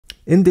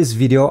In this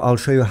video, I'll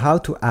show you how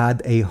to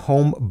add a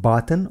home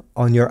button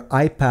on your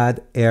iPad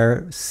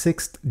Air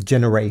 6th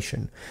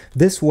generation.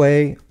 This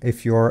way,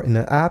 if you're in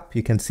an app,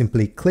 you can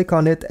simply click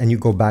on it and you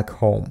go back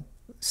home.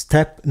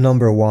 Step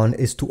number 1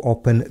 is to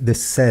open the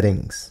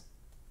settings.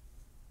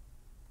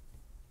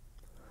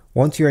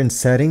 Once you're in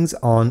settings,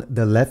 on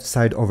the left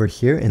side over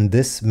here in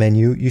this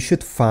menu, you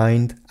should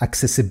find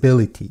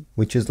accessibility,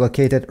 which is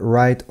located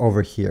right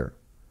over here.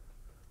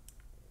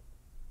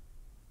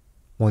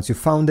 Once you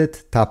found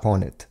it, tap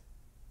on it.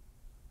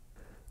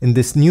 In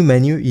this new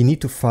menu, you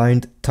need to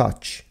find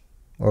touch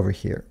over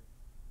here.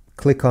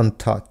 Click on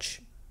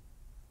touch.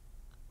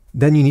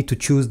 Then you need to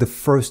choose the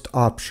first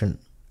option,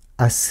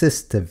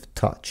 assistive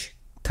touch.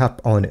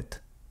 Tap on it.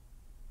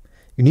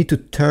 You need to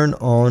turn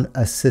on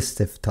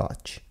assistive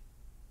touch.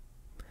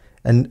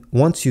 And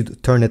once you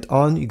turn it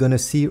on, you're going to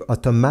see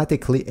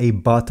automatically a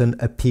button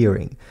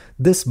appearing.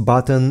 This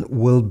button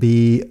will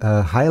be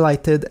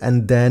highlighted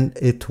and then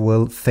it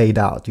will fade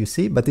out, you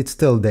see, but it's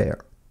still there.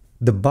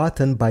 The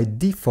button by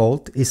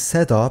default is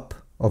set up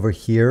over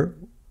here,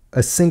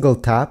 a single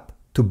tap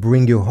to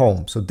bring you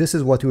home. So this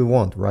is what we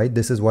want, right?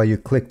 This is why you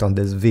clicked on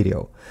this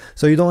video.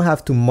 So you don't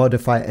have to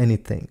modify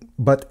anything.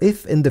 But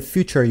if in the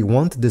future you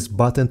want this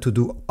button to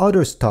do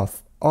other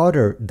stuff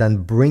other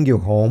than bring you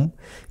home,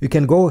 you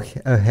can go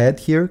ahead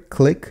here,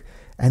 click,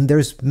 and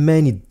there's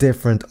many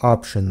different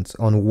options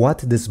on what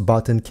this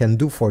button can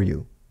do for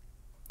you.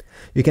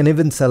 You can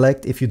even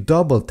select if you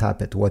double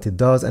tap it, what it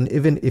does, and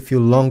even if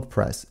you long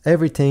press,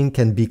 everything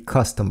can be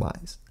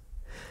customized.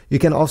 You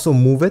can also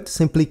move it,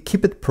 simply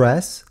keep it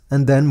pressed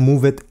and then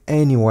move it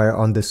anywhere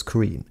on the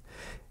screen.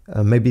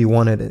 Maybe you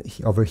want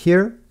it over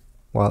here,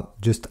 well,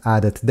 just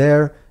add it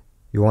there.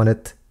 You want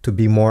it to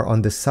be more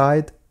on the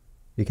side,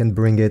 you can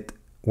bring it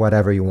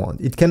whatever you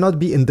want. It cannot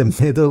be in the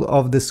middle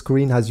of the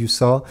screen as you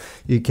saw.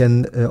 You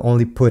can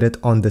only put it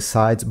on the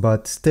sides,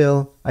 but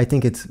still, I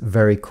think it's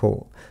very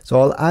cool.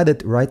 So I'll add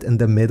it right in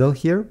the middle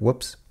here,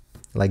 whoops,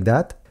 like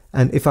that.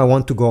 And if I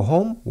want to go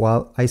home,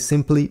 well, I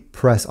simply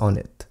press on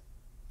it.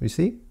 You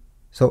see?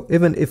 So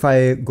even if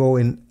I go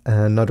in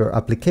another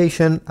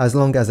application, as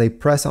long as I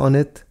press on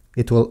it,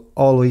 it will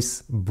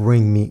always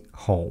bring me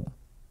home.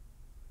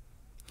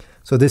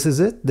 So this is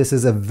it. This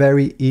is a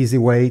very easy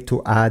way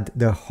to add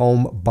the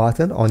home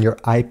button on your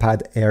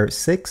iPad Air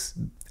 6.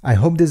 I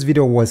hope this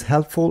video was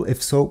helpful.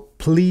 If so,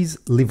 please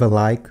leave a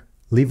like,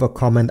 leave a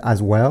comment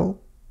as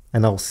well,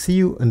 and I'll see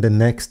you in the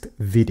next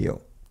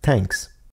video. Thanks.